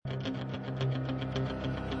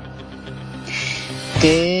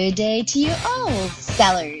Good day to you all,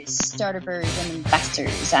 sellers, startups, and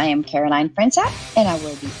investors. I am Caroline Prinsep, and I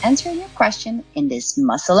will be answering your question in this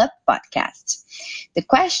Muscle Up podcast. The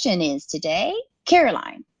question is today,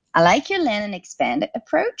 Caroline, I like your land and expand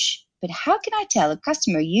approach, but how can I tell a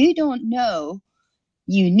customer you don't know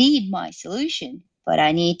you need my solution, but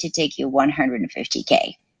I need to take you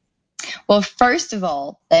 150K? Well, first of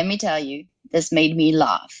all, let me tell you, this made me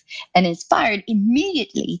laugh and inspired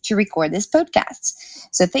immediately to record this podcast.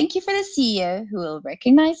 So thank you for the CEO who will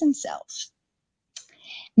recognize himself.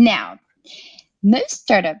 Now, most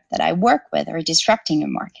startups that I work with are disrupting the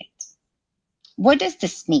market. What does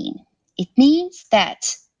this mean? It means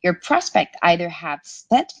that your prospect either have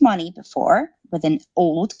spent money before with an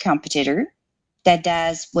old competitor that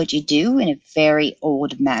does what you do in a very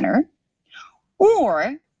old manner,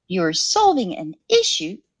 or you're solving an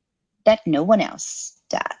issue that no one else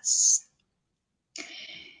does.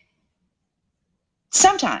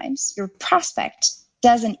 Sometimes your prospect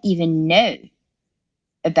doesn't even know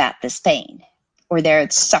about this pain or they're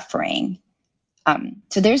suffering.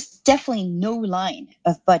 So there's definitely no line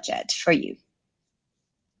of budget for you.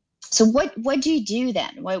 So what do you do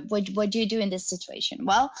then? What do you do in this situation?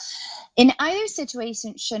 Well, in either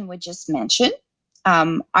situation we just mentioned,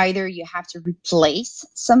 either you have to replace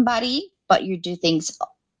somebody, but you do things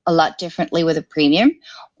a lot differently with a premium,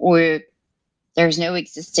 or there's no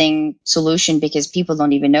existing solution because people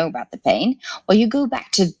don't even know about the pain. Well, you go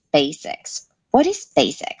back to basics. What is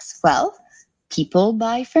basics? Well, people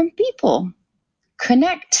buy from people.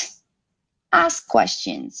 Connect. Ask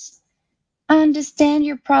questions. Understand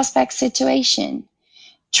your prospect situation.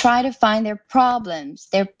 Try to find their problems,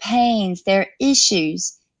 their pains, their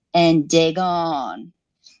issues, and dig on.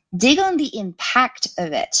 Dig on the impact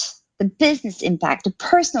of it, the business impact, the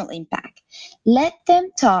personal impact. Let them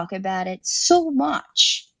talk about it so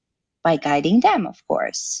much, by guiding them, of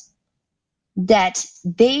course, that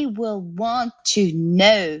they will want to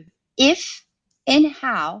know if and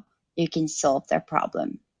how you can solve their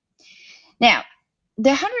problem. Now,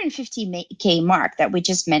 the 150K mark that we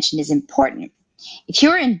just mentioned is important. If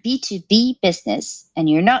you're in B2B business and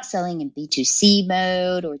you're not selling in B2C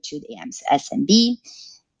mode or to the SMB,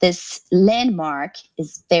 this landmark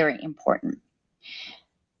is very important.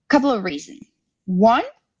 Couple of reasons. One,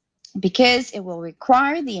 because it will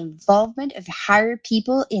require the involvement of higher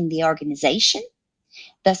people in the organization,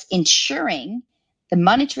 thus ensuring the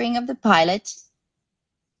monitoring of the pilot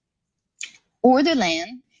or the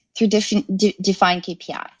land through defined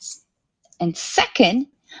KPIs. And second,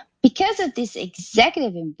 because of this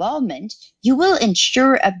executive involvement, you will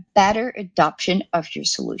ensure a better adoption of your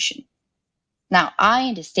solution. Now, I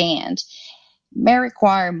understand may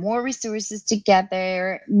require more resources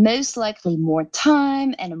together, most likely more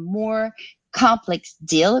time and a more complex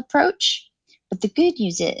deal approach. But the good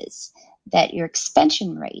news is that your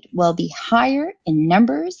expansion rate will be higher in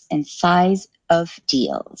numbers and size of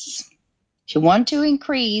deals. If you want to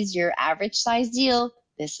increase your average size deal,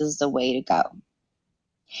 this is the way to go.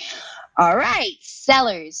 All right,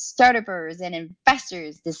 sellers, startups, and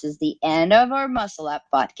investors, this is the end of our Muscle Up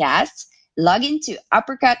podcast. Log into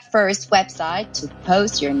Uppercut First website to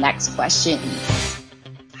post your next questions.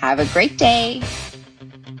 Have a great day.